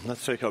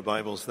Let's take our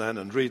Bibles then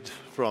and read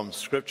from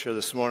Scripture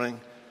this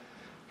morning,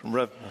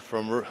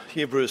 from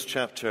Hebrews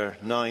chapter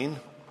 9.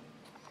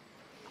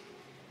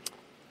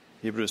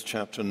 Hebrews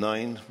chapter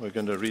 9, we're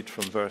going to read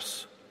from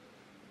verse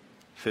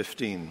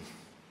 15.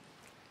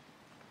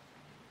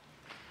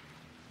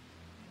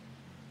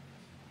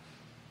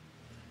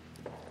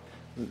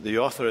 The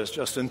author has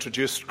just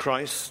introduced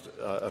Christ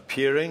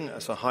appearing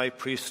as a high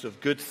priest of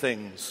good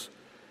things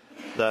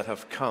that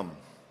have come.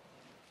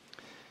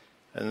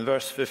 And in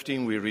verse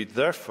 15 we read,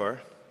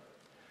 "Therefore,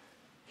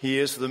 he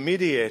is the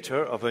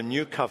mediator of a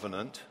new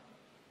covenant,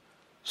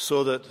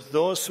 so that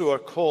those who are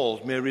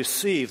called may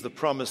receive the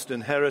promised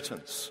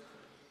inheritance,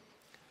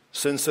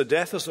 since a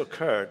death has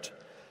occurred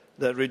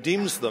that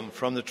redeems them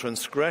from the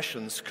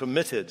transgressions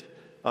committed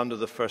under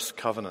the first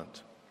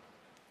covenant.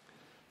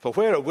 For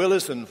where a will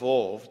is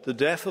involved, the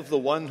death of the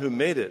one who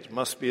made it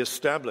must be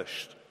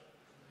established.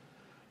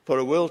 For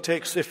a will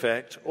takes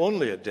effect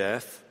only at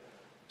death,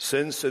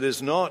 since it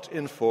is not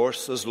in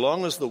force as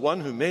long as the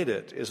one who made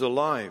it is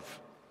alive.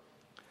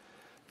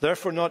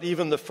 Therefore, not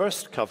even the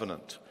first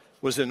covenant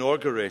was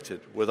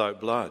inaugurated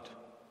without blood.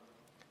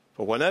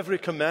 For when every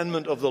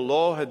commandment of the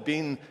law had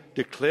been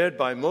declared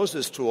by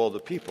Moses to all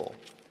the people,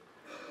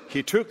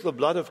 he took the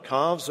blood of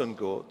calves and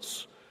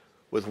goats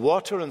with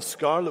water and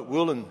scarlet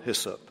wool and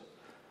hyssop,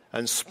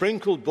 and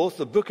sprinkled both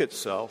the book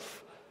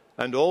itself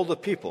and all the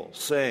people,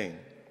 saying,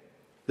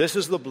 'This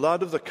is the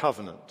blood of the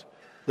covenant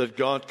that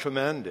God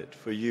commanded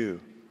for you.'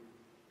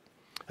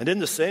 And in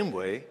the same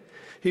way,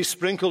 he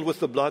sprinkled with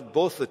the blood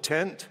both the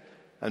tent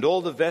and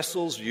all the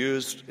vessels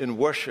used in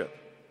worship.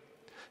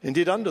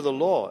 Indeed, under the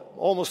law,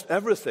 almost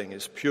everything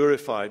is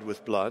purified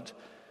with blood,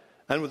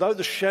 and without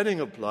the shedding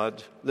of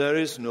blood, there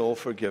is no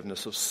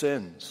forgiveness of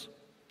sins.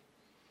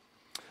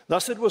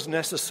 Thus it was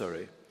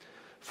necessary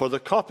for the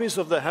copies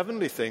of the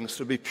heavenly things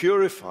to be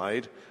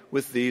purified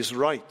with these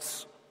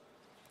rites,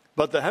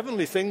 but the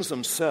heavenly things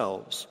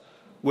themselves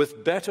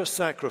with better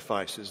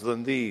sacrifices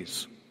than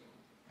these.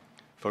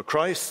 For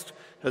Christ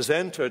has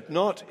entered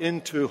not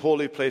into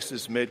holy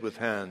places made with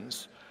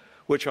hands,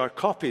 which are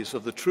copies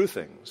of the true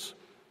things,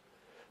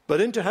 but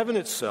into heaven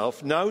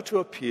itself, now to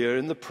appear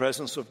in the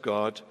presence of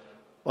God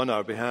on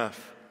our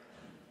behalf.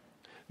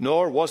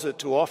 Nor was it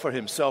to offer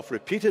himself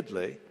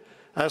repeatedly,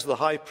 as the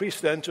high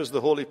priest enters the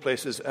holy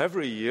places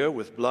every year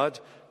with blood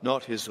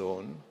not his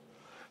own,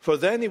 for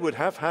then he would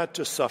have had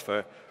to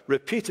suffer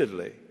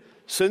repeatedly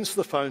since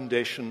the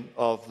foundation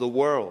of the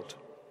world.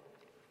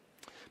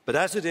 But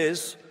as it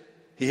is,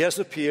 he has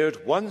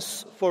appeared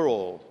once for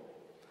all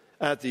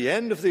at the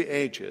end of the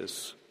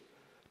ages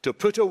to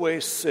put away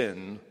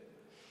sin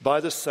by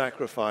the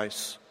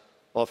sacrifice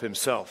of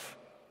himself.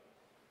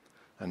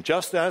 And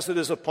just as it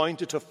is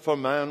appointed for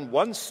man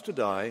once to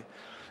die,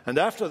 and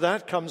after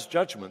that comes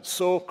judgment,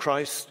 so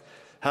Christ,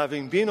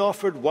 having been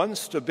offered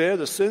once to bear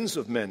the sins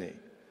of many,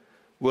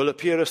 will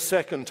appear a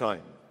second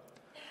time,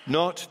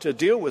 not to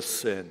deal with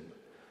sin,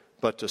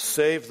 but to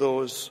save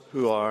those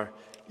who are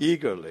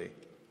eagerly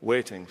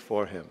waiting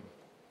for him."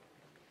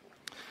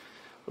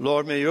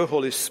 Lord, may your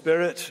Holy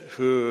Spirit,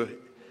 who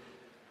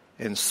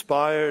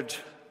inspired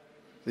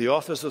the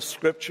authors of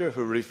Scripture,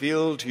 who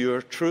revealed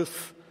your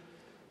truth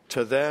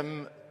to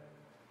them,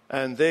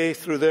 and they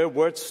through their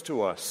words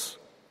to us,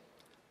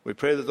 we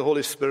pray that the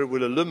Holy Spirit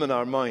will illumine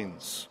our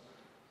minds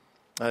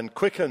and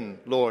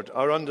quicken, Lord,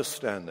 our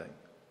understanding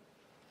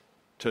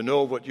to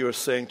know what you are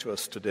saying to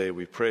us today.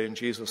 We pray in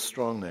Jesus'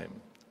 strong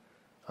name.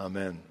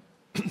 Amen.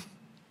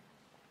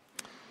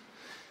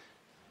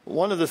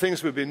 One of the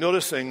things we've been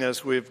noticing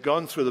as we've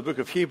gone through the book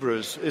of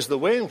Hebrews is the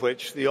way in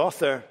which the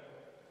author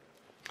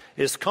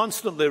is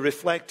constantly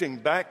reflecting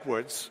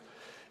backwards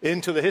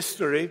into the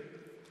history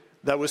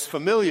that was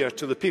familiar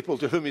to the people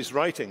to whom he's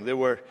writing.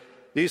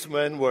 These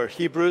men were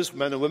Hebrews,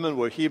 men and women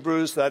were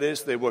Hebrews, that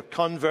is, they were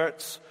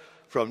converts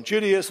from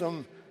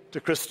Judaism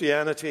to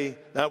Christianity.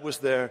 That was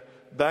their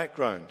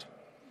background.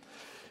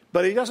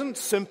 But he doesn't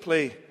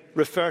simply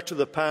refer to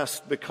the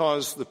past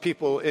because the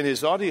people in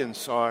his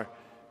audience are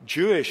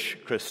Jewish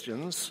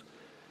Christians.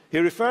 He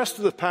refers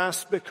to the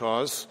past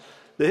because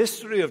the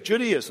history of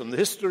Judaism, the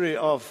history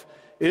of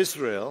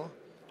Israel,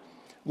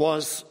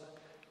 was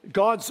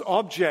God's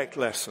object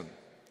lesson,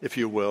 if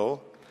you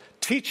will,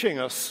 teaching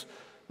us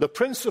the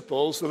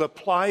principles that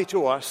apply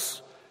to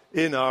us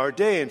in our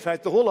day. In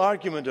fact, the whole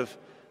argument of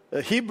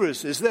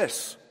Hebrews is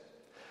this,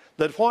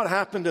 that what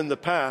happened in the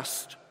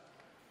past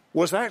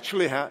was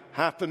actually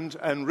happened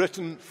and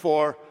written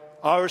for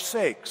our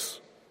sakes.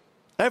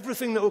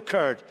 Everything that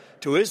occurred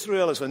to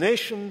Israel as a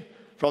nation,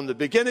 from the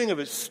beginning of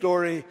its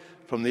story,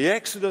 from the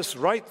Exodus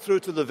right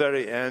through to the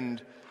very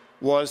end,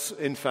 was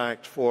in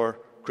fact for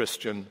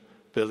Christian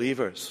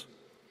believers.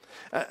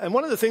 And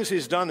one of the things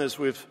he's done, as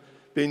we've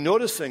been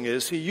noticing,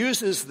 is he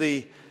uses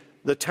the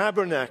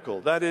tabernacle,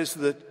 that is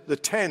the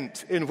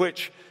tent in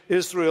which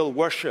Israel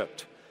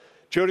worshipped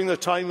during the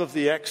time of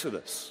the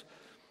Exodus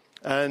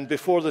and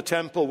before the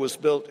temple was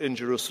built in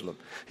Jerusalem.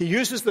 He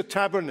uses the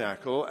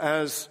tabernacle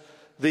as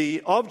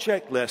the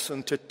object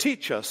lesson to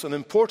teach us an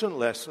important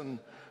lesson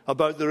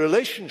about the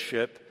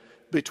relationship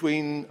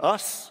between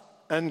us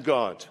and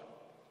God.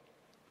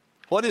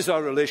 What is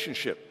our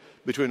relationship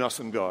between us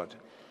and God?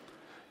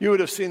 You would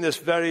have seen this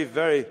very,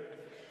 very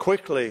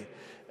quickly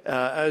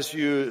as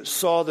you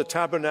saw the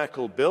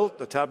tabernacle built.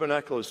 The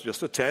tabernacle is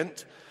just a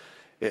tent.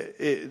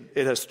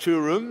 It has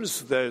two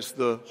rooms. There's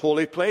the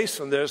holy place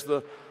and there's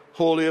the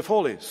Holy of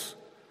Holies.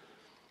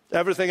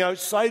 Everything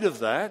outside of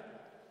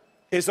that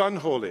is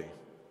unholy.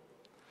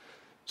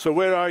 So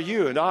where are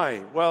you and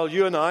I? Well,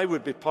 you and I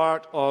would be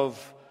part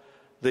of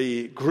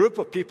the group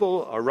of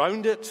people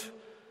around it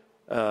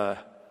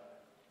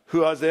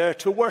who are there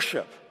to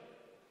worship.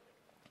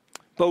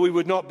 But we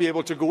would not be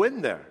able to go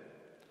in there.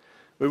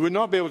 We would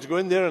not be able to go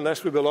in there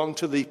unless we belonged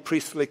to the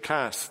priestly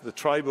caste, the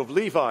tribe of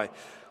Levi.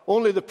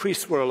 Only the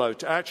priests were allowed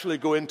to actually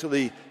go into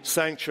the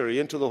sanctuary,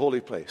 into the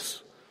holy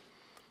place.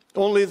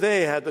 Only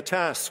they had the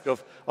task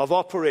of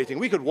operating.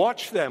 We could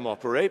watch them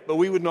operate, but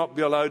we would not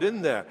be allowed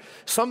in there.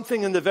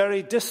 Something in the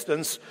very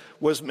distance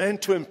was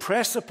meant to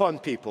impress upon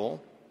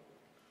people,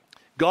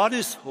 God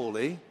is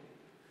holy,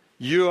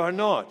 you are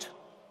not.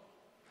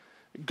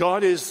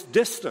 God is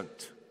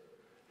distant,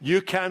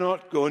 you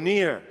cannot go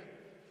near,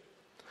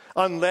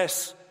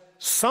 unless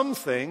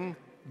something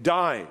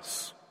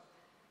dies.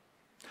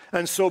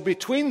 And so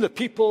between the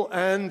people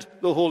and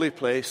the holy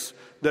place,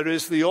 there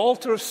is the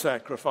altar of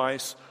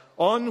sacrifice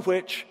on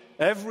which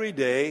every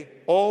day,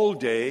 all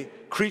day,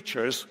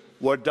 creatures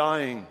were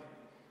dying.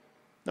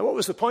 Now, what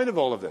was the point of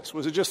all of this?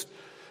 Was it just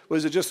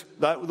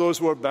that those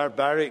were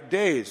barbaric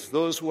days?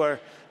 Those were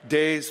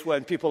days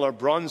when people are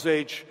Bronze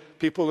Age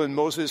people in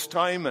Moses'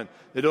 time, and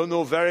they don't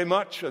know very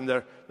much, and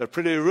they're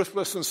pretty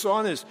ruthless and so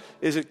on.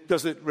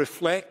 Does it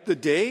reflect the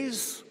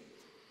days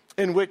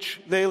in which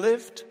they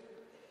lived?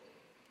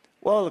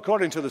 Well,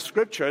 according to the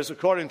Scriptures,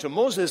 according to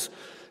Moses,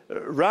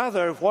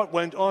 rather what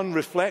went on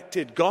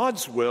reflected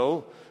God's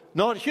will,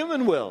 not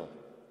human will.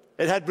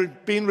 It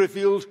had been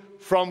revealed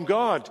from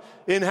God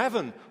in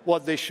heaven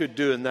what they should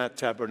do in that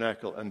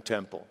tabernacle and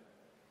temple.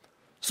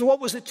 So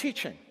what was it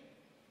teaching?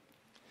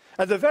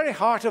 At the very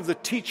heart of the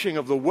teaching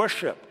of the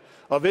worship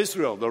of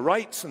Israel, the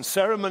rites and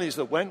ceremonies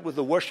that went with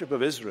the worship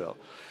of Israel,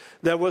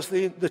 there was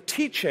the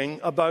teaching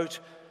about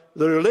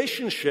the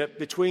relationship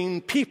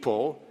between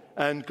people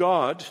and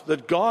God,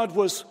 that God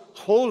was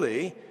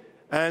holy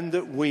and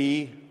that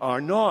we are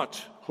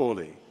not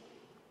holy.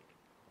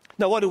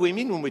 Now, what do we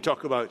mean when we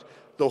talk about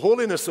the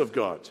holiness of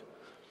God?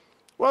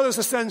 Well, there's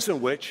a sense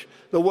in which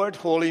the word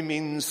holy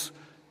means,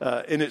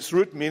 in its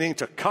root meaning,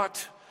 to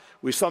cut.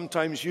 We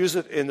sometimes use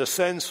it in the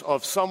sense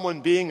of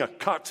someone being a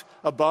cut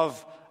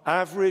above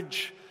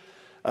average,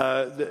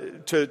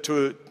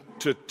 to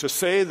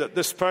say that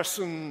this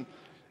person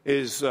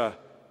is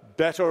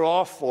better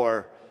off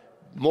or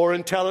more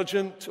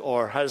intelligent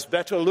or has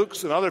better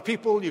looks than other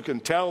people. You can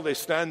tell they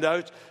stand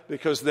out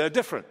because they're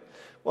different.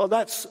 Well,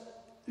 that's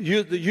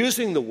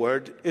using the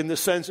word in the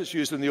sense it's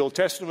used in the Old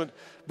Testament,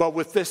 but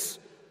with this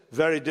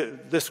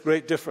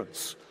great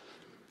difference.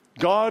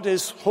 God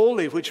is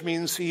holy, which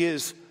means he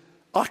is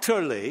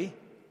utterly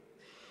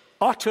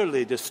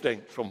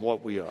distinct from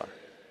what we are.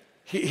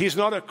 He's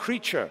not a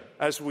creature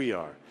as we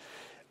are.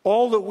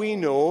 All that we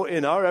know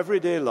in our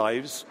everyday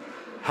lives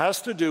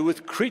has to do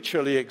with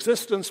creaturely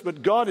existence,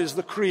 but God is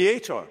the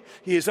creator.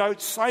 He is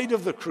outside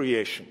of the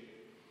creation.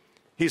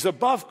 He's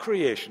above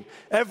creation.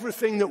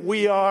 Everything that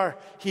we are,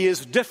 he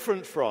is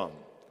different from.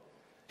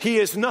 He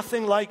is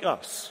nothing like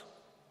us.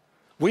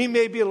 We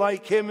may be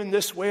like him in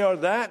this way or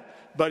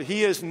that, but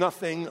he is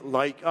nothing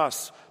like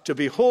us. To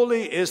be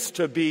holy is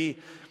to be,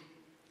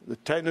 the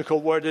technical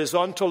word is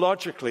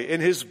ontologically, in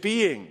his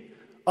being,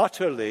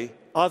 utterly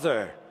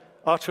other,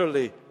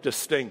 utterly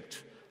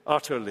distinct,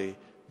 utterly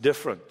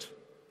different.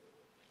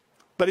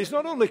 But he's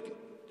not only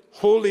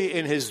holy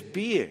in his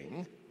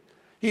being,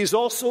 he's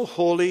also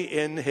holy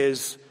in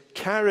his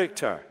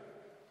character.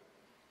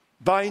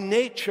 By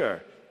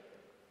nature,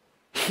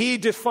 he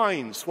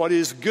defines what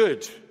is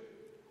good.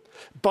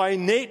 By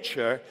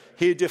nature,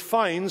 he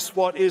defines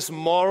what is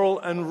moral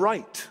and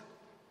right.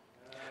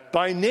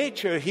 By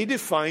nature, he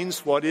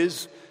defines what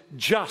is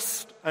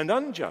just and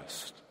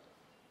unjust.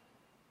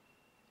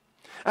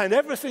 And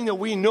everything that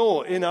we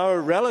know in our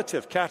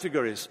relative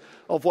categories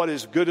of what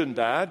is good and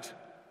bad,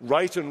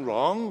 right and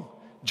wrong,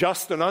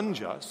 just and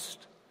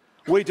unjust,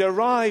 we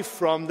derive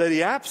from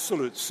the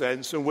absolute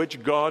sense in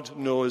which God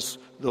knows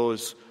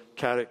those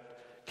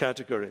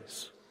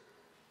categories.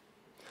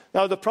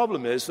 Now, the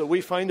problem is that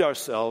we find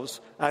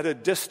ourselves at a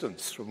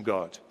distance from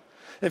God.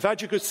 In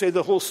fact, you could say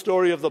the whole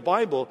story of the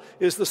Bible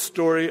is the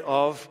story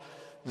of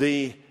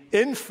the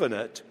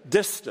infinite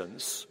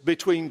distance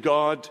between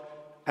God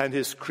and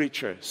his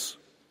creatures.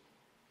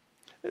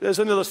 There's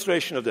an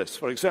illustration of this.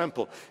 For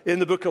example, in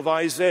the book of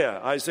Isaiah,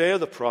 Isaiah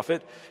the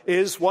prophet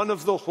is one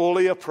of the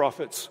holier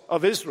prophets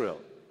of Israel.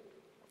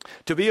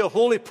 To be a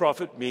holy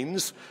prophet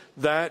means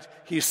that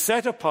he's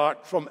set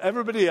apart from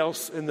everybody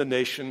else in the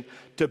nation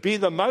to be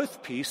the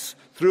mouthpiece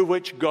through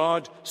which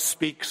God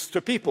speaks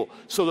to people.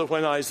 So that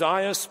when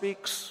Isaiah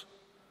speaks,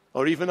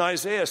 or even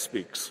Isaiah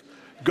speaks,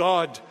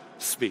 God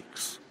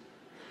speaks.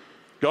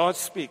 God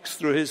speaks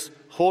through his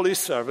holy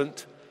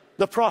servant,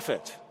 the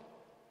prophet.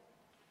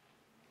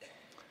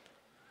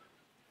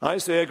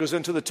 Isaiah goes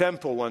into the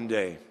temple one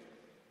day.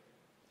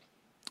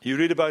 You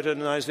read about it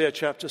in Isaiah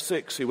chapter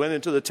 6. He went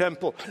into the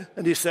temple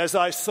and he says,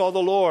 I saw the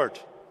Lord.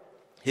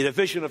 He had a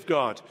vision of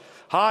God,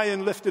 high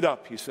and lifted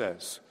up, he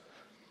says.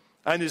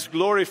 And his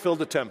glory filled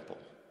the temple.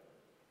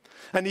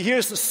 And he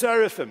hears the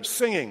seraphim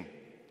singing,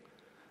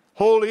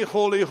 Holy,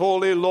 holy,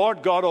 holy,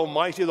 Lord God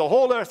Almighty, the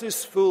whole earth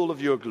is full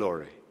of your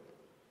glory.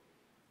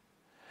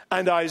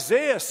 And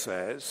Isaiah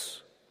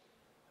says,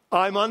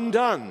 I'm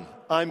undone.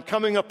 I'm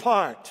coming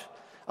apart.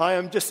 I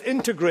am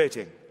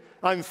disintegrating.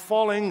 I'm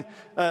falling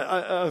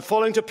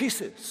to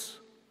pieces.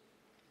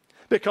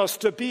 Because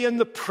to be in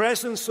the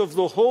presence of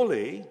the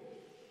holy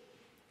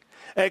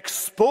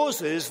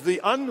exposes the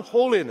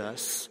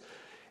unholiness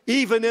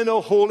even in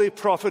a holy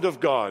prophet of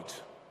God.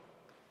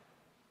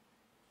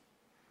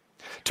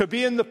 To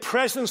be in the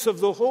presence of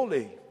the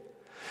holy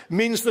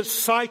means that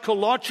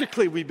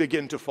psychologically we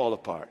begin to fall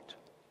apart.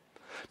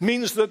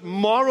 Means that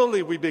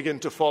morally we begin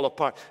to fall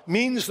apart.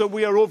 Means that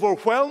we are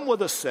overwhelmed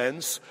with a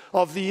sense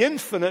of the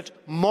infinite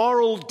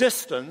moral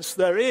distance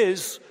there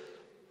is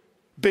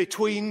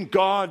between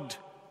God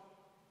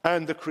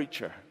and the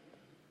creature.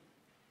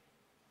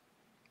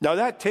 Now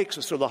that takes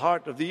us to the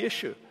heart of the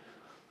issue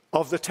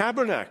of the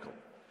tabernacle,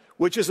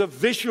 which is a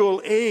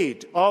visual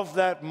aid of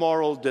that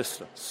moral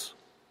distance.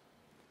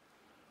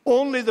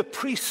 Only the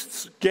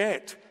priests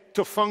get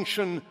to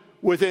function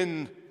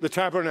within the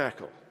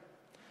tabernacle.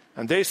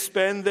 And they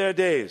spend their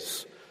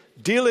days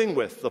dealing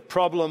with the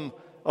problem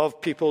of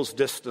people's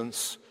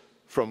distance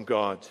from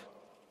God.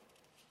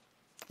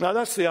 Now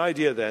that's the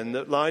idea then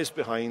that lies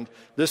behind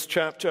this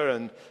chapter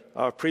and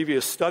our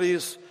previous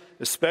studies,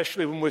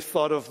 especially when we've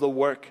thought of the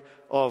work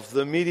of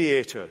the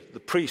mediator, the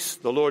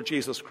priest, the Lord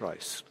Jesus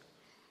Christ.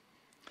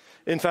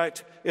 In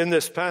fact, in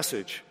this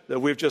passage that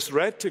we've just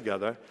read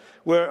together,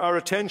 where our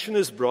attention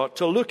is brought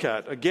to look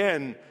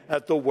again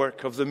at the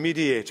work of the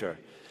mediator.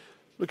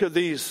 Look at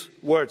these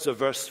words of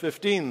verse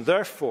 15.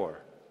 Therefore,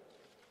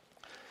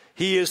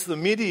 he is the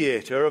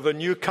mediator of a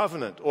new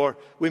covenant. Or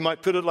we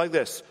might put it like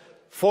this.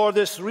 For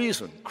this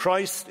reason,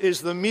 Christ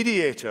is the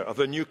mediator of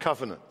a new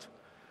covenant,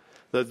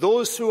 that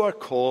those who are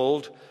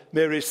called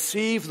may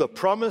receive the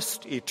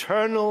promised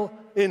eternal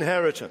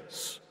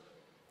inheritance,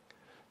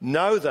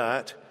 now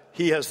that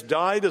he has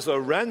died as a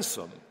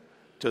ransom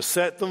to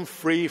set them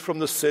free from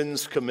the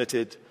sins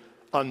committed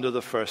under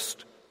the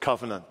first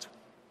covenant.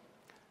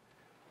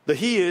 The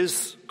He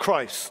is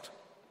Christ.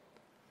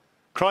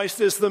 Christ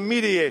is the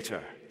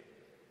mediator.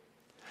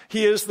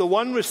 He is the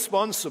one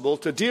responsible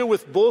to deal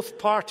with both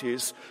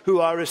parties who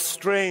are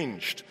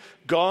estranged,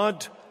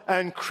 God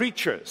and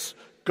creatures,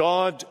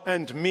 God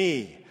and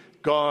me,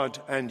 God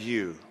and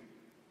you.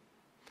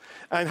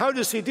 And how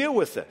does he deal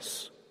with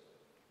this?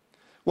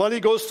 Well,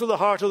 he goes to the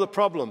heart of the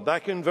problem.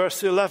 Back in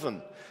verse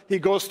 11, he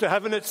goes to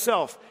heaven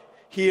itself.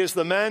 He is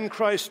the man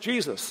Christ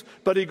Jesus,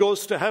 but he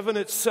goes to heaven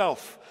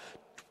itself,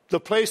 the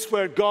place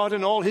where God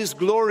in all his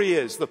glory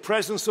is, the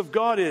presence of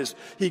God is.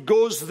 He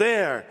goes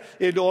there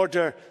in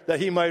order that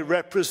he might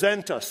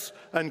represent us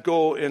and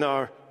go in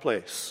our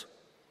place.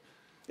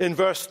 In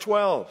verse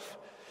 12,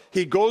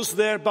 he goes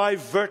there by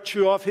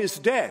virtue of his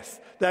death,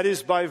 that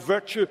is, by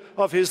virtue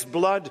of his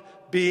blood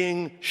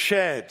being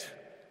shed.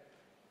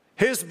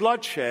 His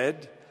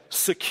bloodshed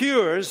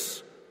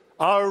secures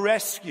our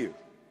rescue.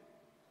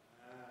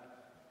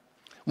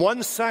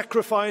 One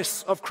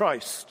sacrifice of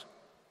Christ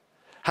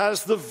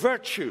has the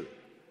virtue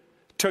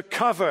to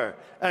cover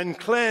and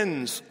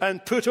cleanse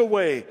and put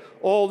away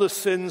all the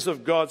sins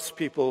of God's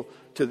people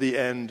to the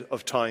end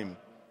of time.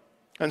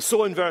 And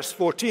so in verse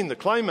 14, the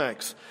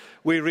climax,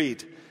 we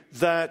read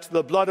that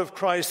the blood of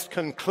Christ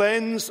can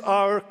cleanse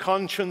our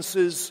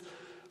consciences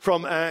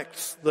from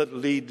acts that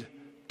lead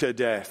to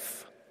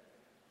death.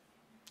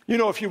 You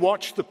know, if you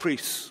watch the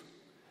priests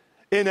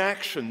in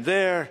action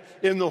there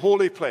in the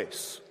holy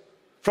place,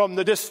 from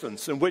the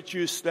distance in which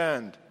you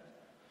stand,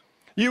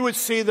 you would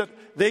see that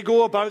they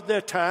go about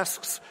their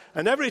tasks,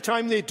 and every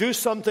time they do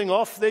something,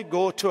 off they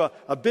go to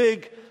a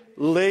big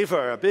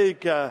laver, a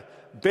big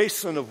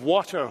basin of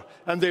water,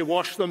 and they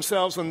wash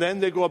themselves, and then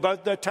they go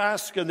about their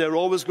task, and they're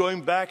always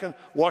going back and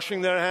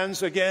washing their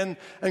hands again,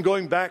 and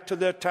going back to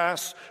their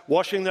task,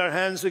 washing their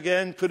hands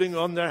again, putting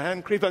on their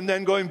hand cream, and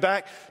then going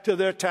back to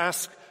their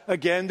task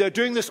again. They're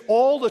doing this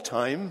all the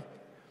time,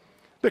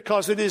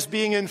 because it is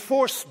being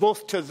enforced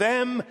both to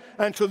them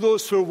and to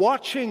those who are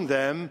watching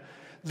them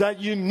that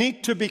you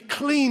need to be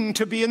clean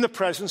to be in the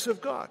presence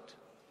of God.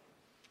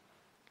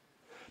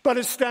 But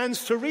it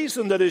stands to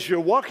reason that as you're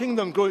watching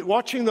them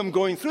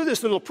going through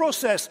this little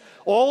process,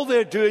 all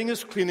they're doing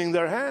is cleaning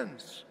their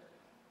hands.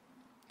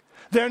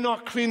 They're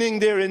not cleaning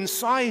their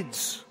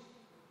insides.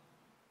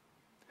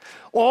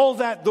 All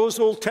that those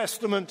Old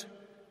Testament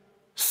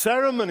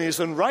ceremonies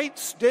and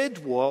rites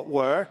did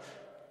were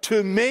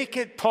to make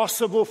it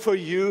possible for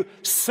you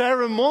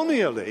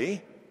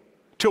ceremonially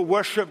to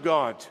worship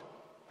God.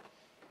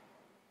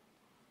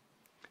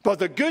 But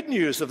the good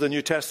news of the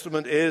New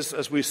Testament is,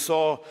 as we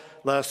saw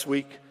last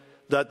week,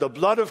 that the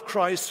blood of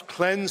Christ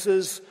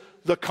cleanses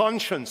the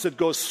conscience. It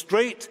goes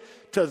straight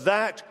to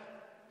that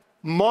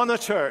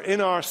monitor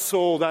in our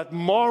soul, that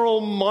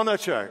moral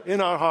monitor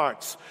in our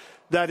hearts,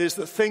 that is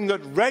the thing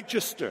that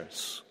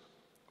registers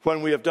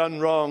when we have done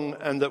wrong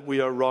and that we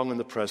are wrong in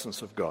the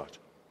presence of God.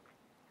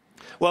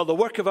 Well, the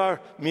work of our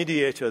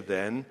mediator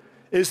then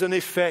is an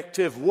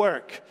effective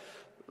work.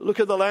 Look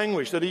at the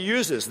language that he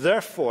uses.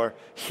 Therefore,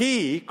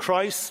 he,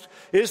 Christ,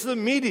 is the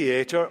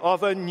mediator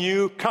of a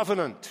new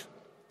covenant.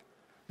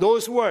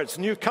 Those words,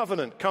 new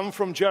covenant, come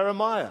from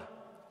Jeremiah.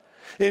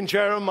 In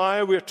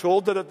Jeremiah, we're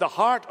told that at the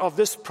heart of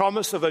this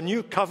promise of a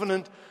new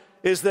covenant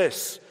is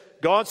this.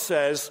 God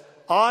says,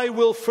 I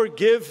will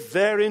forgive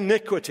their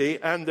iniquity,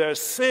 and their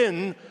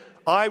sin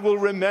I will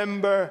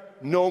remember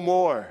no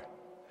more.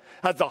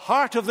 At the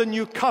heart of the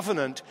new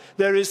covenant,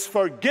 there is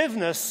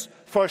forgiveness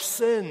for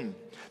sin.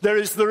 There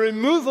is the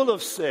removal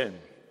of sin,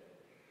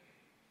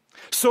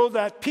 so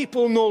that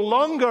people no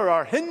longer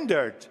are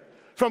hindered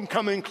from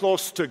coming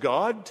close to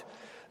God.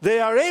 They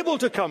are able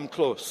to come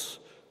close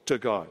to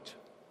God.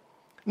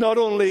 Not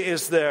only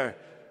is there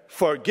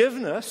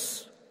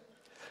forgiveness,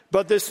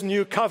 but this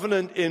new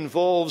covenant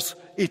involves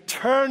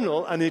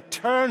an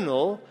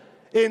eternal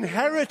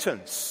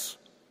inheritance.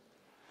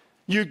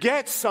 You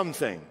get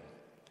something.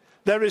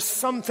 There is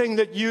something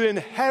that you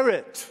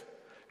inherit,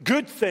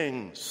 good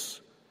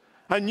things,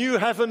 a new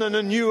heaven and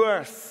a new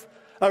earth,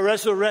 a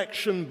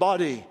resurrection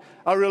body,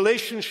 a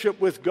relationship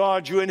with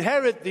God. You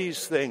inherit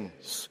these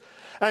things.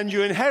 And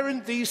you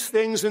inherit these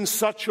things in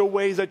such a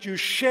way that you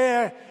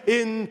share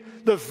in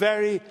the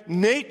very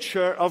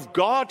nature of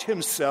God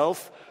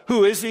himself,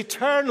 who is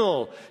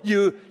eternal.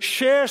 You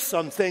share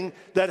something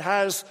that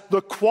has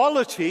the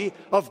quality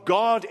of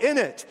God in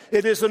it.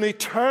 It is an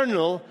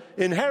eternal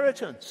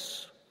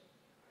inheritance.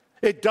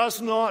 It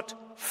does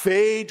not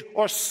fade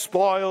or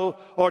spoil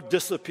or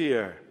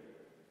disappear.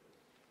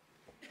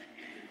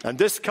 And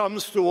this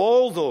comes to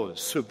all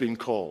those who've been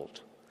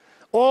called,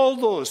 all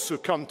those who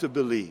come to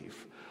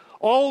believe.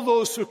 All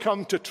those who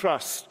come to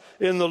trust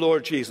in the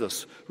Lord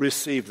Jesus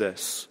receive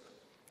this.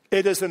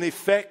 It is an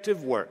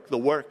effective work, the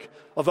work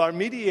of our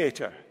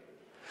mediator.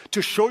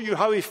 To show you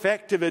how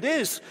effective it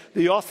is,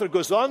 the author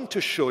goes on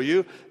to show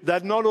you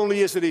that not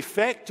only is it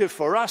effective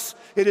for us,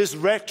 it is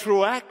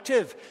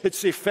retroactive.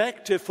 It's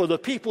effective for the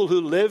people who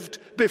lived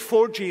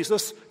before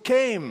Jesus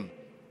came.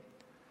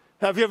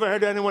 Have you ever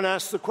heard anyone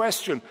ask the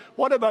question,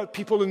 what about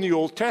people in the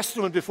Old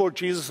Testament before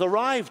Jesus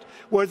arrived?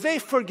 Were they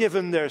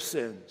forgiven their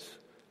sins?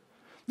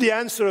 The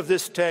answer of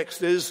this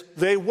text is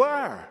they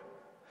were.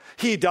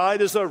 He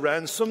died as a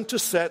ransom to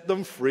set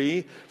them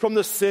free from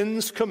the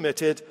sins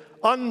committed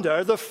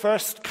under the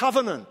first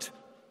covenant.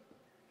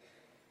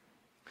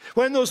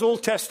 When those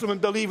Old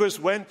Testament believers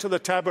went to the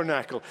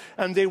tabernacle,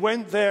 and they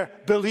went there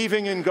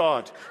believing in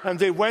God, and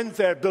they went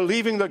there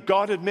believing that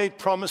God had made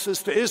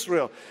promises to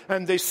Israel,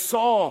 and they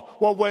saw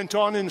what went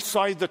on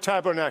inside the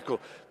tabernacle,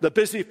 the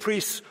busy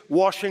priests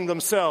washing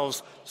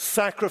themselves,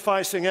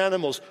 sacrificing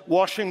animals,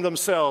 washing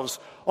themselves,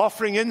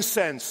 offering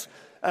incense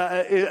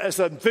as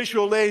a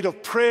visual aid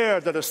of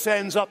prayer that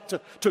ascends up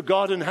to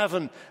God in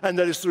heaven and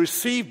that is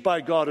received by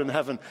God in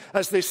heaven.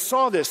 As they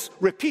saw this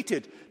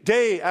repeated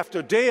day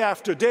after day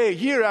after day,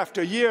 year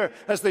after year,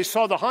 as they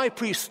saw the high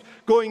priest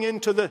going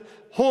into the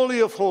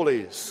Holy of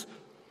Holies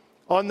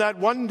on that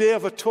one day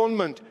of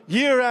atonement,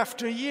 year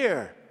after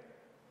year,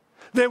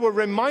 they were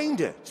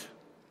reminded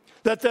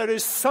that there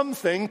is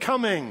something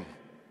coming.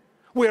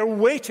 We're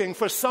waiting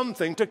for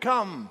something to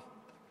come.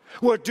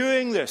 We're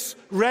doing this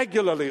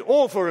regularly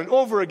over and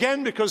over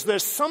again because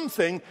there's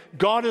something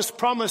God has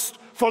promised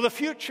for the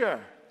future.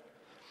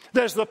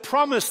 There's the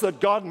promise that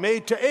God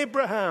made to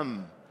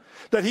Abraham,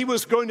 that he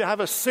was going to have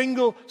a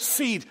single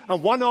seed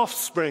and one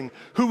offspring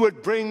who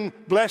would bring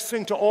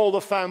blessing to all the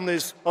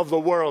families of the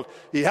world.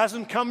 He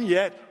hasn't come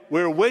yet.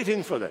 We're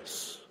waiting for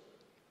this.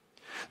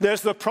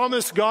 There's the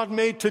promise God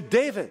made to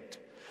David,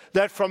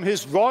 that from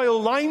his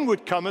royal line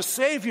would come a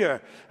Savior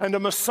and a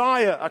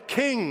Messiah, a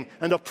king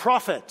and a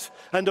prophet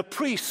and a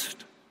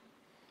priest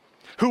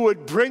who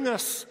would bring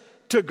us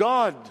to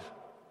God.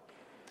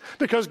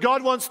 Because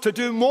God wants to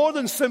do more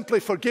than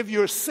simply forgive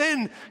your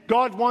sin.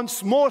 God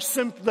wants more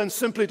than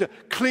simply to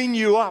clean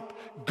you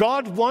up.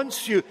 God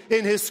wants you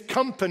in his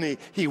company.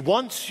 He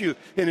wants you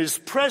in his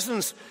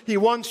presence. He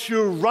wants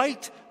you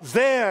right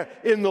there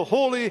in the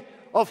Holy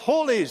of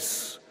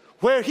Holies,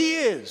 where he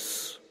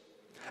is.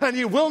 And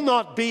he will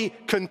not be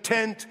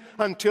content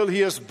until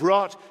he has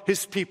brought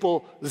his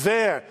people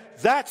there.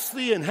 That's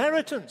the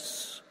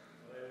inheritance.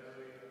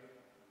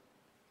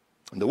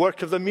 And the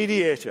work of the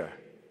mediator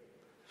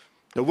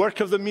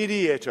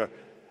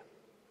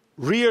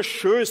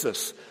reassures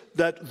us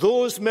that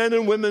those men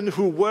and women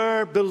who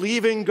were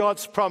believing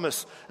God's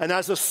promise, and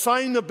as a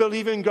sign of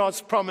believing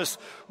God's promise,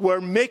 were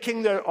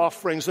making their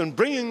offerings and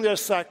bringing their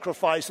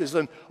sacrifices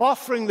and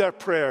offering their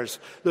prayers,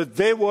 that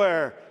they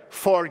were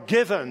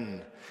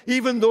forgiven.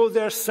 Even though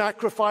their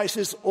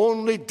sacrifices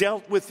only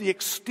dealt with the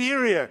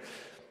exterior,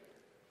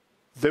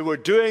 they were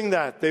doing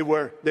that. They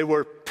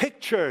were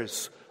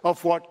pictures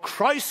of what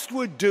Christ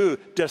would do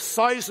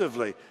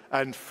decisively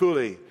and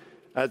fully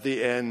at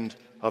the end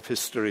of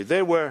history.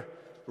 They were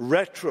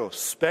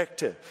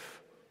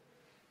retrospective.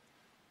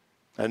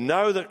 And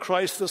now that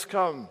Christ has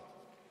come,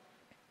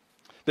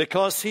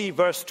 because he,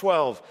 verse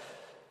 12,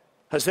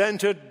 has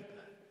entered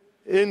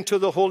into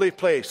the holy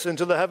place,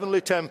 into the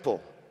heavenly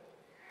temple,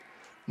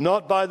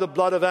 not by the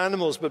blood of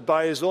animals, but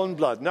by his own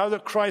blood. Now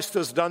that Christ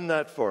has done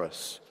that for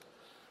us,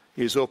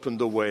 he's opened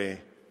the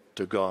way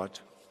to God.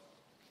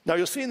 Now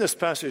you'll see in this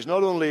passage,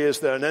 not only is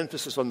there an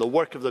emphasis on the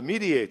work of the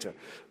mediator,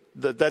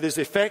 that is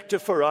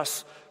effective for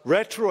us,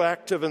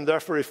 retroactive and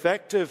therefore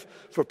effective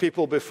for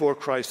people before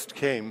Christ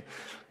came,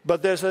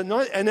 but there's an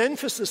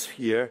emphasis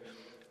here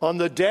on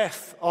the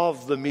death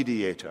of the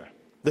mediator,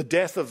 the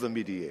death of the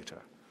mediator.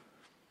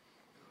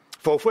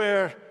 For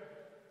where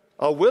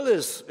a will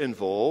is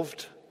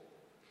involved,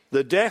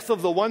 the death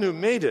of the one who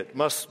made it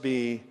must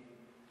be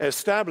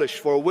established,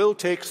 for a will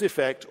takes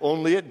effect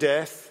only at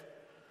death,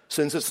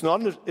 since it's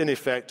not in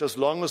effect as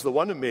long as the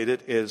one who made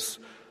it is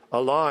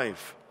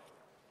alive.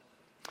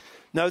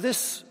 Now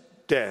this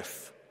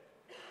death,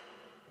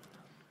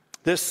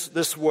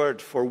 this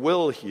word for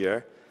will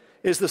here,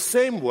 is the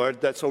same word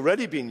that's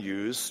already been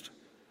used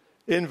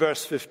in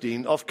verse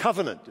 15 of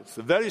covenant. It's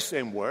the very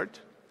same word.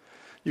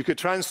 You could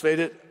translate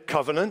it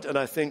covenant, and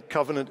I think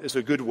covenant is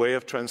a good way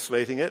of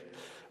translating it,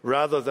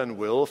 rather than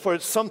will, for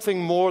it's something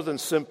more than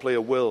simply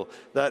a will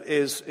that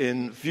is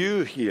in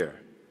view here.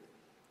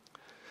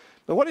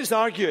 But what he's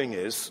arguing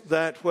is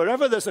that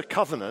wherever there's a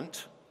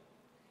covenant,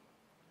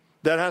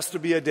 there has to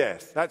be a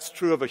death. That's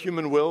true of a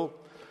human will.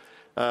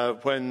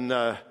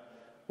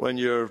 When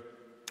your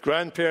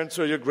grandparents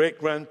or your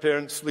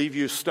great-grandparents leave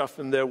you stuff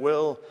in their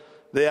will,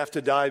 they have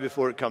to die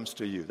before it comes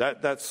to you.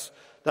 That's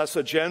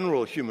a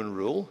general human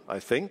rule, I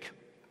think.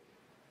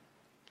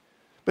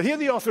 But here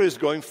the author is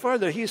going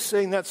further. He's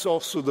saying that's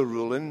also the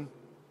rule in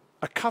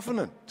a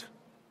covenant.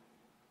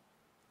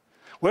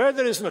 Where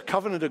there isn't a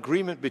covenant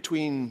agreement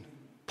between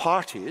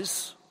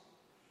parties,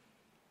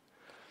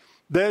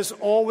 there's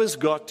always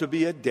got to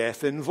be a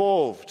death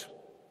involved.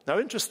 Now,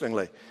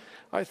 interestingly,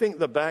 I think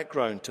the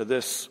background to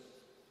this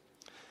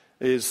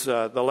is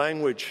the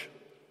language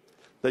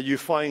that you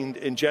find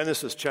in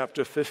Genesis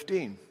chapter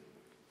 15.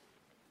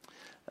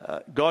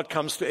 God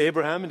comes to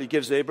Abraham and he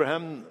gives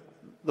Abraham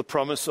the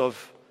promise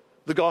of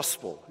the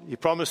gospel. He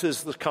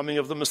promises the coming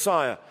of the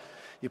Messiah.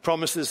 He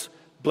promises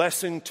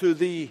blessing to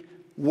the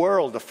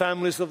world, the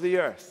families of the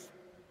earth.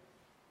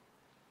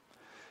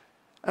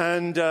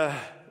 And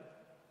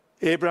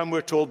Abraham,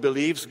 we're told,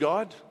 believes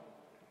God,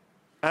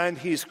 and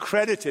he's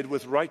credited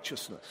with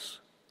righteousness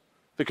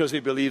because he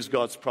believes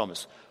God's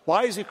promise.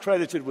 Why is he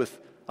credited with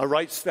a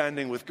right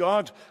standing with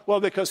God? Well,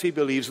 because he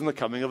believes in the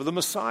coming of the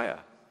Messiah.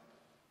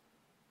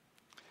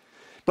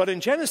 But in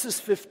Genesis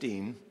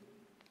 15,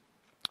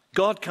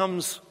 God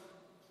comes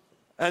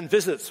and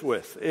visits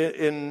with,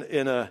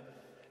 in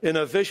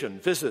a vision,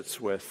 visits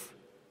with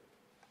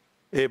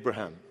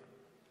Abraham.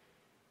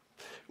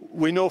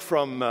 We know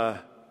from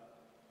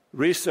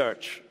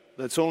research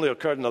that's only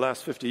occurred in the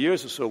last 50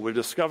 years or so, we've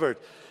discovered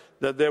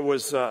that there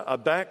was a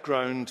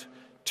background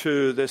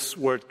to this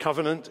word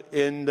covenant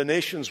in the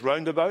nations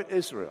round about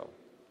Israel.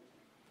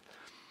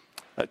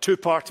 Two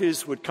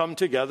parties would come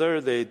together,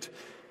 they'd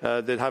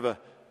have a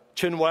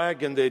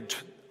chinwag, and they'd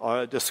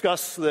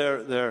discuss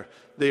the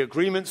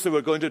agreements they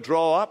were going to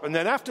draw up. And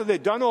then after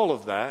they'd done all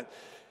of that,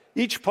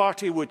 each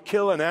party would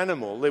kill an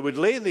animal. They would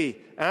lay the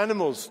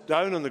animals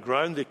down on the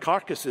ground, the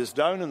carcasses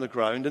down on the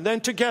ground, and then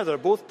together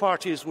both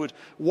parties would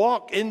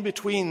walk in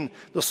between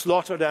the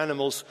slaughtered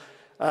animals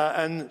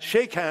and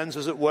shake hands,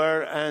 as it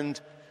were,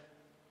 and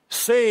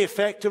say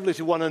effectively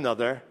to one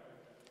another,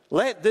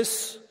 let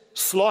this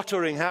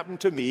slaughtering happen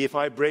to me if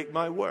I break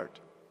my word,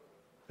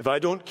 if I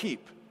don't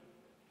keep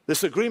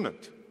this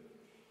agreement.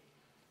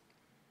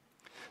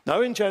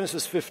 Now in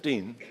Genesis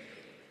 15,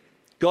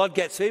 God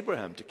gets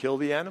Abraham to kill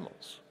the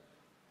animals,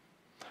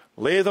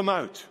 lay them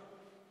out.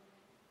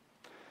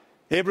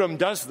 Abraham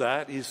does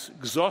that. He's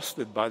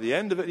exhausted. By the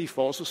end of it, he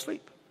falls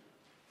asleep.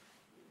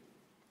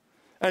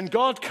 And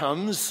God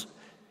comes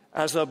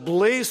as a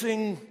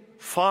blazing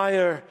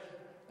fire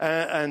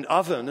and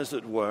oven, as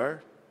it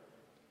were,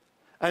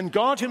 and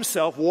God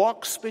himself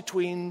walks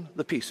between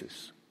the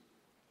pieces.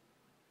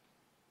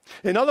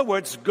 In other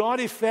words,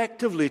 God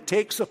effectively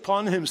takes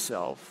upon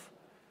himself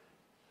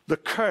the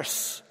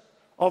curse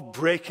of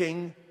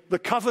breaking the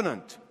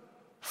covenant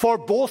for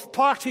both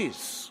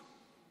parties.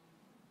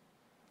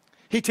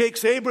 He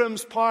takes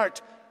Abraham's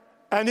part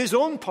and his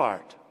own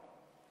part.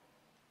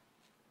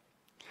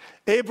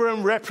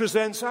 Abraham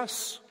represents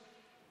us.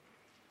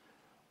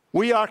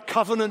 We are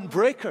covenant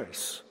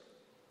breakers.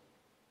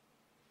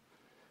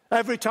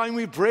 Every time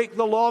we break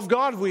the law of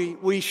God,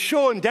 we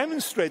show and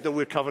demonstrate that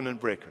we're covenant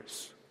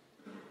breakers.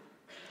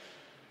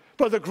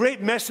 But the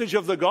great message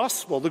of the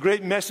gospel, the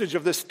great message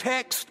of this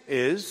text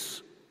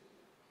is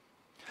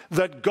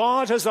that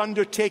God has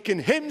undertaken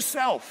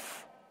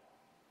himself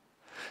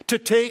to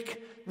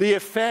take the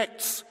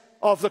effects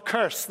of the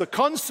curse, the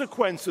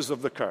consequences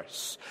of the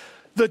curse,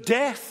 the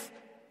death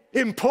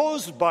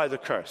imposed by the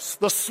curse,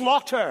 the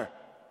slaughter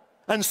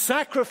and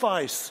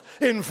sacrifice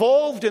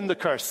involved in the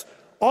curse,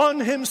 on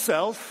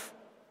himself,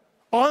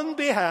 on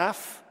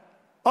behalf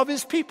of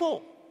his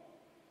people.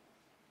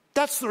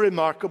 That's the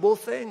remarkable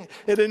thing.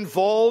 It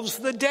involves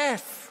the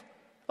death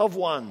of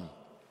one.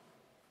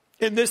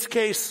 In this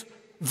case,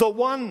 the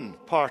one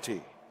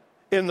party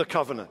in the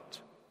covenant.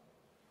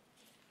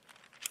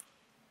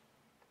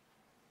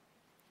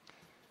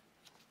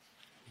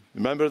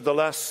 Remember the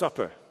Last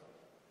Supper.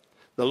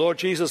 The Lord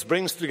Jesus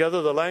brings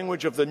together the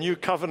language of the new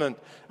covenant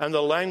and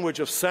the language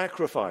of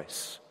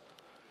sacrifice.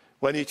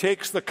 When he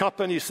takes the cup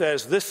and he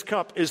says, "This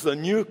cup is the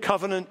new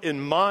covenant in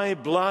my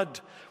blood,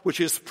 which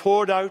is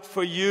poured out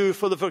for you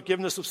for the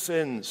forgiveness of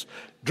sins.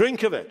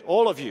 Drink of it,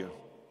 all of you."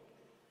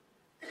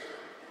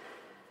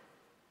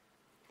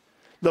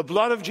 The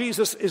blood of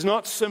Jesus is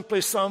not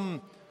simply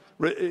some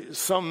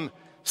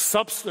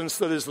substance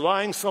that is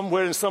lying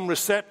somewhere in some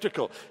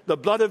receptacle. The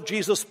blood of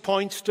Jesus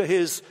points to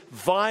his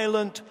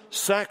violent,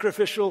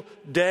 sacrificial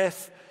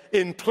death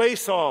in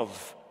place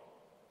of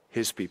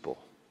his people,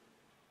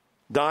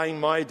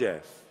 dying my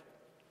death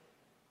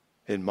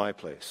in my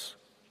place.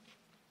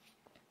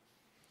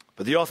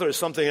 But the author has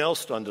something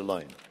else to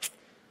underline.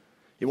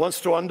 He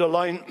wants to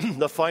underline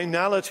the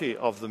finality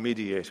of the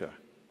mediator.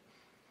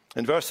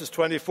 In verses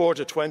 24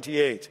 to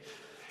 28,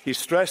 he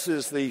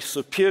stresses the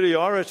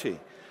superiority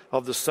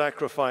of the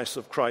sacrifice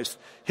of Christ.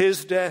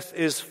 His death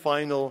is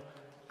final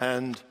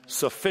and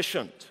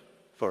sufficient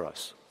for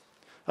us.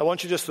 I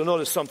want you just to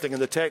notice something in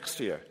the text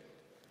here.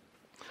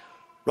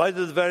 Right at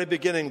the very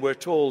beginning, we're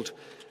told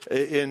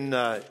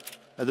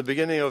at the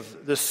beginning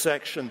of this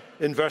section,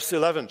 in verse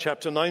 11,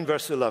 chapter 9,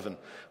 verse 11,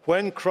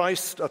 when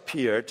Christ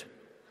appeared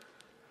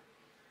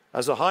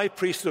as a high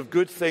priest of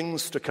good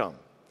things to come.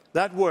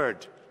 That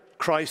word,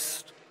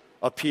 Christ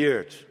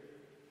appeared.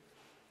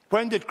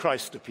 When did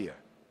Christ appear?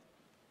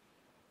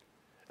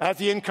 At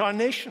the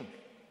incarnation.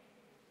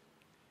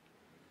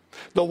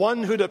 The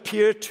one who'd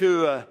appeared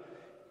to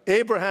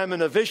Abraham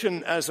in a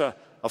vision as a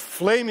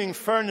flaming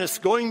furnace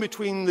going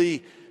between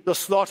the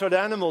slaughtered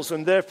animals,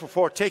 and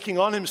therefore taking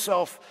on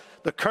himself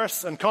the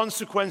curse and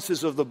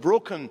consequences of the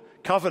broken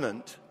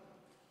covenant,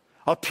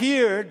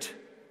 appeared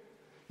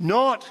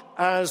not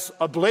as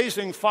a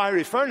blazing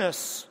fiery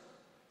furnace,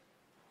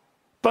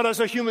 but as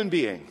a human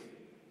being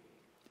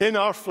in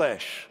our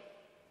flesh.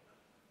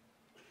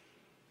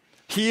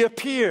 He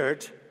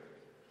appeared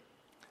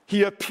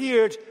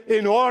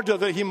in order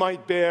that he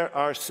might bear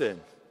our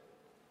sin.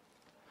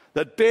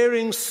 That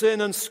bearing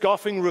sin and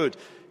scoffing rude,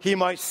 he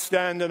might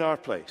stand in our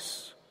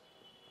place.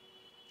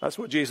 That's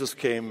what Jesus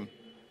came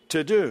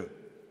to do.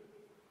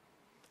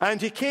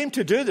 And he came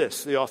to do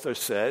this, the author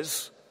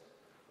says,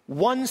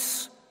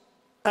 once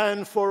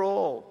and for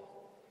all.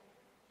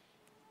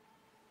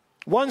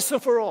 Once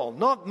and for all,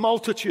 not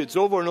multitudes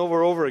over and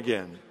over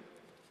again.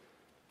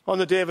 On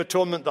the Day of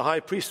Atonement, the high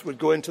priest would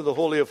go into the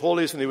Holy of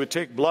Holies and he would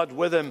take blood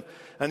with him,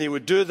 and he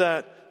would do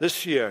that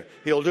this year.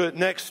 He'll do it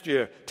next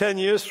year. 10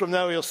 years from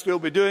now, he'll still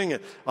be doing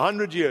it.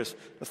 100 years,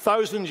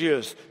 1,000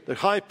 years, the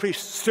high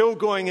priest still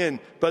going in.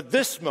 But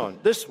this one,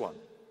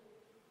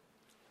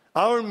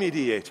 our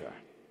mediator,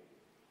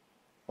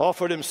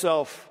 offered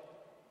himself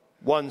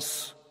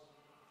once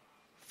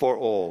for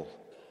all.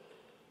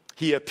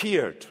 He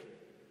appeared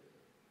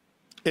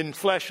in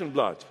flesh and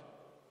blood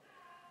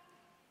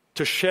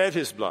to shed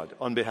his blood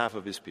on behalf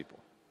of his people.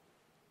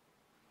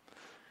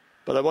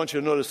 But I want you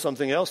to notice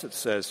something else it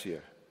says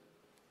here.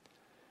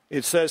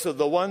 It says that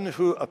the one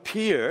who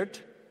appeared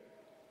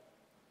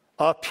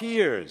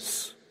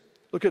appears.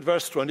 Look at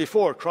verse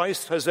 24.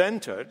 Christ has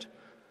entered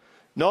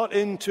not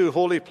into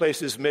holy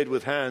places made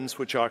with hands,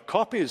 which are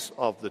copies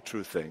of the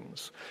true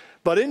things,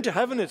 but into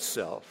heaven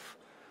itself,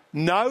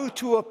 now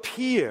to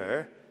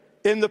appear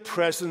in the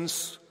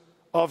presence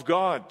of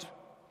God.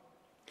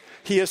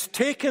 He has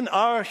taken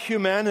our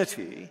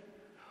humanity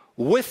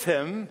with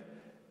him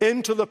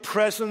into the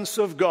presence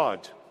of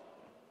God.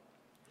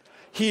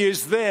 He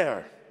is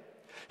there.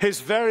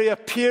 His very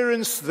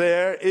appearance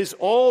there is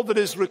all that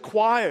is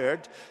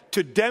required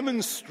to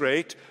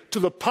demonstrate to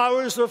the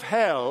powers of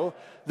hell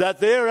that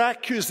their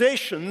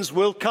accusations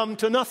will come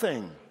to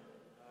nothing.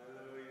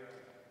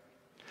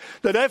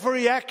 That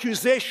every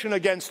accusation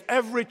against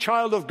every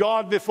child of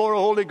God before a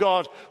holy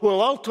God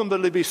will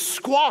ultimately be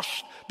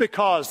squashed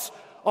because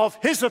of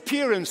his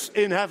appearance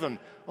in heaven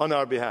on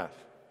our behalf.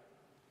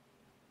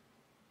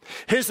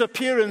 His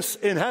appearance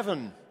in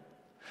heaven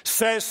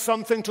says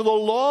something to the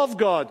law of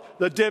God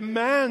that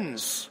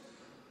demands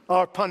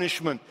our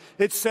punishment.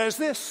 It says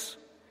this: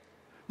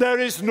 there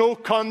is no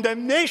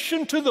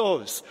condemnation to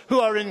those who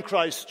are in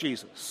Christ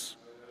Jesus.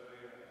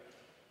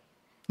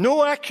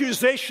 No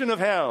accusation of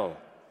hell.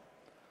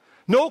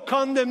 No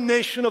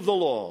condemnation of the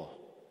law.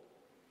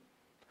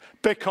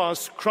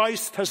 Because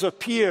Christ has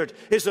appeared,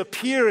 is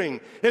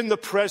appearing in the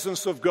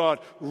presence of God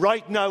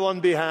right now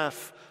on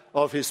behalf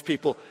of his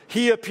people.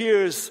 He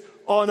appears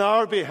on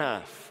our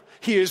behalf.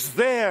 He is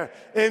there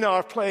in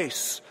our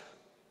place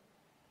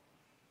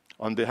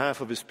on behalf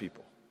of his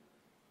people.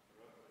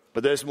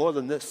 But there's more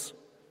than this.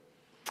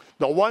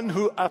 The one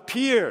who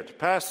appeared,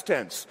 past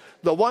tense,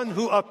 the one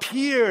who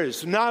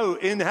appears now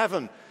in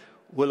heaven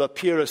will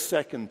appear a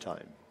second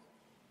time.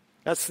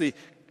 That's the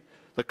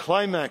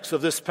climax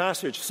of this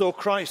passage. So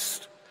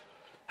Christ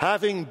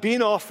having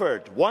been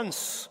offered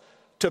once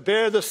to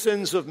bear the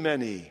sins of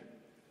many,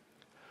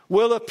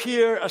 will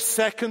appear a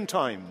second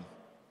time.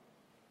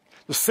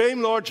 The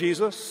same Lord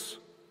Jesus,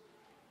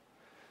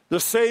 the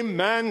same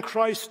man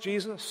Christ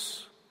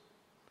Jesus,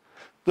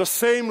 the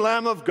same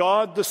Lamb of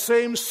God, the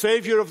same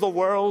Savior of the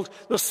world,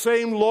 the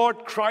same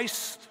Lord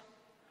Christ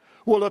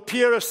will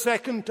appear a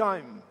second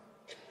time.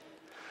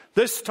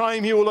 This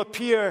time he will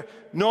appear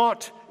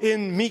not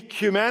in meek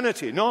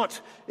humanity,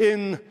 not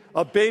in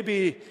a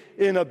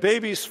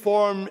baby's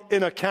form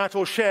in a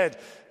cattle shed.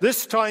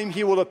 This time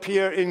he will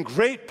appear in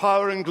great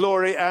power and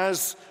glory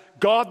as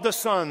God the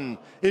Son,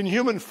 in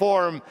human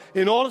form,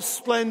 in all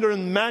splendor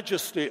and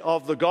majesty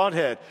of the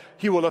Godhead.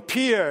 He will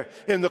appear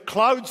in the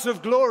clouds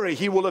of glory.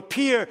 He will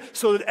appear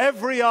so that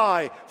every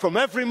eye, from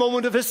every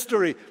moment of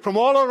history, from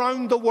all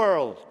around the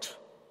world,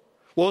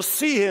 will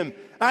see him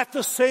at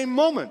the same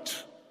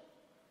moment,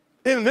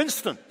 in an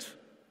instant.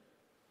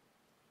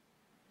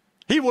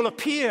 He will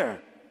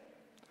appear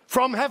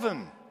from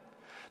heaven.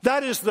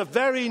 That is the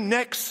very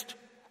next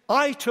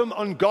item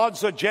on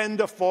God's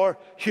agenda for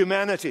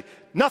humanity.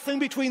 Nothing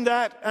between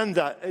that and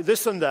that,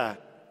 this and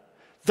that.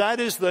 That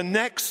is the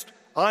next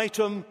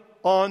item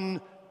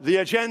on the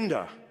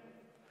agenda.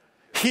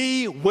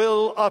 He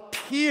will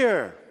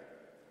appear.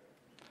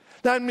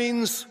 That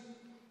means,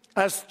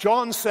 as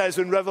John says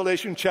in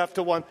Revelation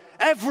chapter 1,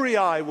 every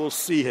eye will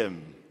see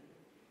him.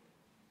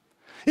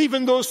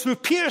 Even those who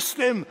pierced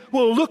him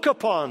will look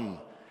upon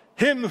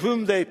him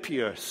whom they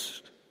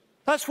pierced.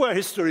 That's where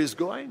history is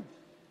going.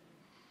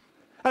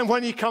 And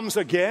when he comes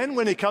again,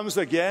 when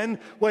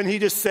he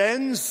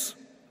descends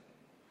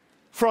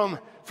from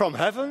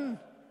heaven,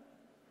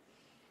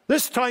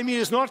 this time he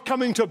is not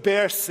coming to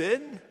bear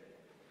sin.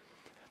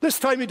 This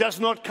time he does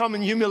not come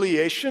in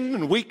humiliation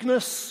and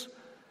weakness,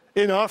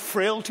 in our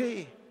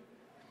frailty,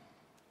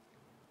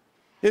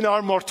 in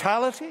our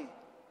mortality.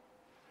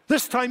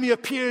 This time he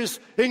appears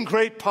in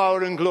great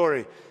power and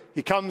glory.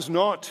 He comes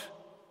not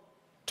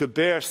to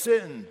bear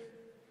sin,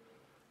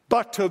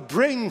 but to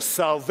bring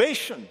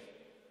salvation,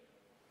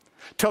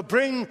 to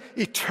bring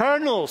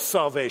eternal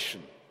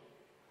salvation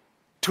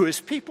to his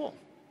people.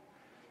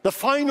 The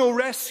final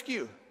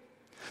rescue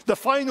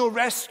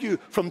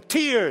from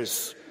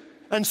tears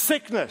and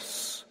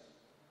sickness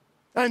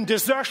and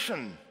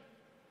desertion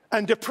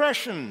and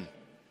depression,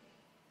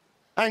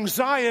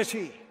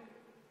 anxiety,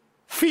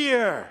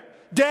 fear,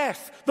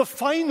 death, the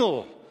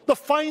final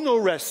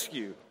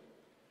rescue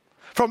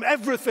from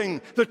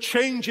everything that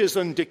changes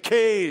and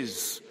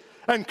decays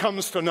and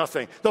comes to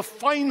nothing. The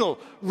final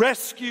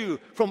rescue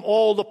from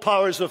all the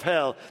powers of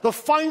hell. The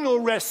final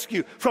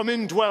rescue from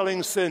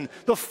indwelling sin.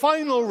 The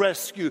final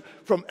rescue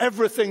from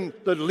everything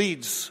that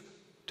leads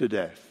to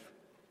death.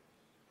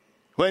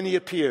 When he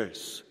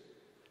appears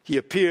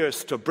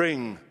to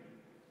bring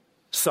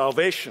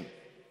salvation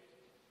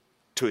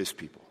to his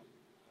people,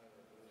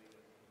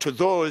 to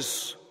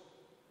those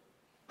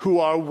who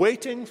are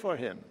waiting for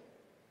him.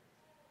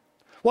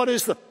 What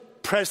is the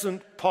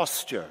present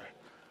posture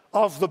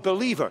of the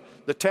believer?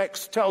 The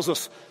text tells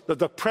us that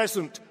the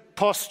present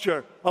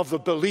posture of the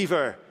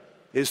believer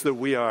is that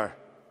we are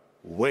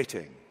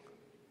waiting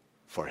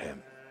for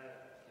him.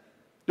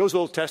 Those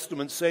Old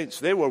Testament saints,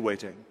 they were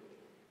waiting.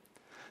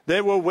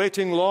 They were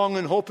waiting long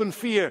in hope and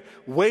fear,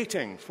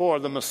 waiting for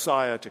the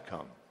Messiah to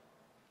come.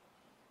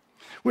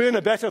 We're in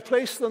a better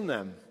place than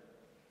them.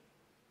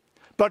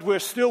 But we're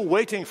still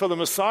waiting for the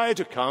Messiah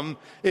to come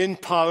in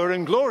power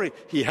and glory.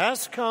 He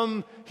has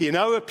come. He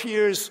now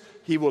appears.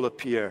 He will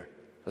appear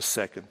a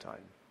second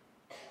time.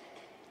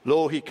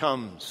 Lo, he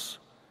comes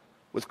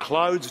with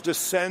clouds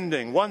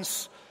descending,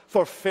 once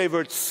for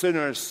favored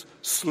sinners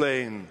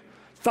slain.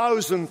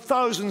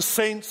 Thousand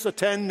saints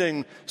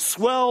attending,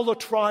 swell the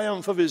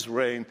triumph of his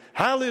reign.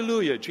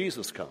 Hallelujah,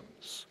 Jesus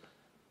comes,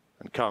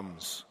 and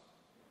comes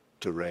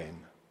to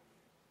reign.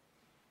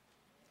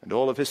 And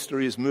all of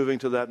history is moving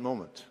to that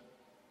moment.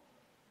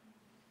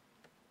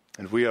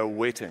 And we are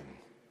waiting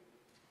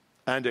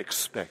and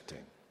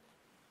expecting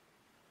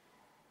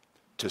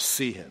to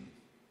see him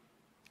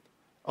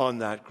on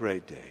that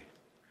great day.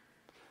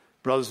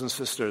 Brothers and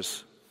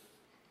sisters,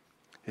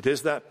 it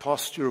is that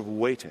posture of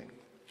waiting.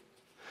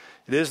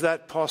 It is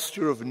that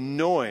posture of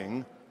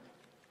knowing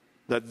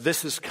that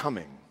this is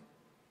coming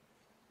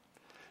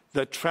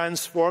that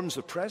transforms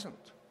the present,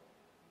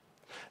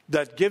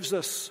 that gives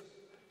us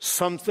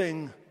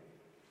something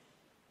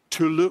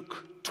to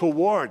look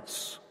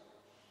towards.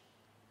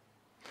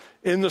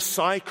 In the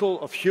cycle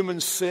of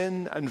human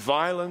sin and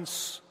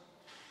violence,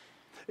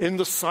 in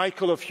the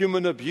cycle of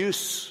human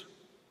abuse,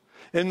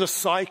 in the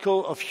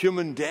cycle of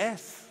human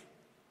death,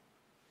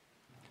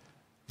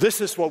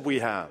 this is what we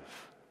have.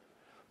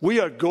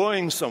 We are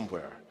going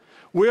somewhere.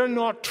 We're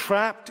not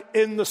trapped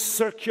in the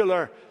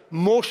circular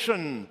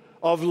motion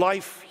of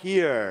life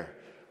here.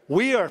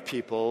 We are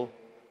people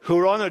who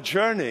are on a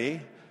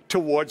journey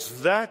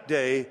towards that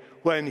day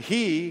when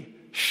he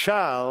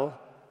shall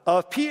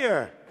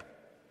appear.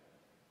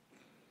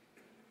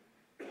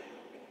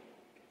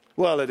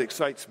 Well, it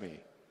excites me.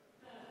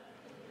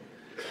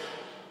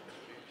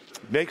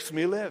 It makes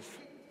me live.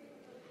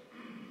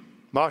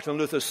 Martin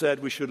Luther said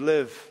we should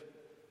live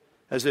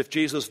as if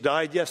Jesus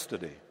died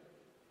yesterday,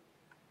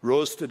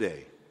 rose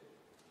today,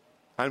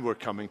 and we're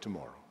coming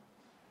tomorrow.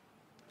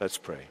 Let's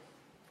pray.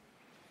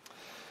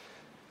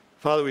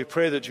 Father, we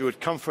pray that you would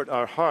comfort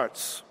our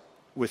hearts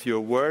with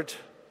your word.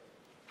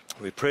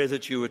 We pray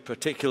that you would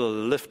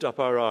particularly lift up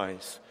our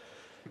eyes,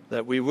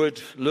 that we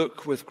would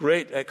look with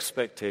great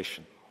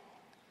expectation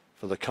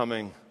for the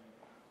coming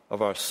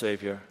of our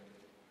Savior.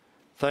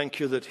 Thank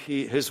you that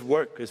his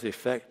work is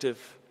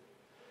effective.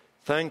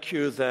 Thank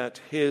you that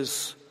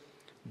his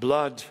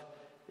blood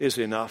is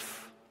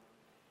enough.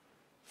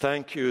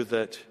 Thank you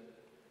that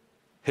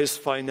his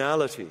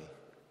finality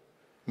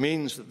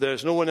means that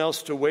there's no one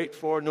else to wait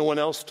for, no one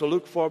else to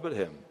look for but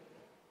him.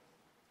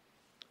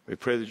 We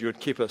pray that you would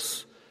keep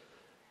us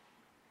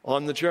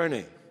on the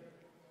journey,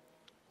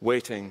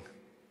 waiting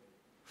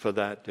for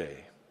that day.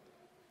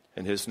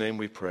 In his name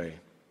we pray.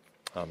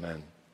 Amen.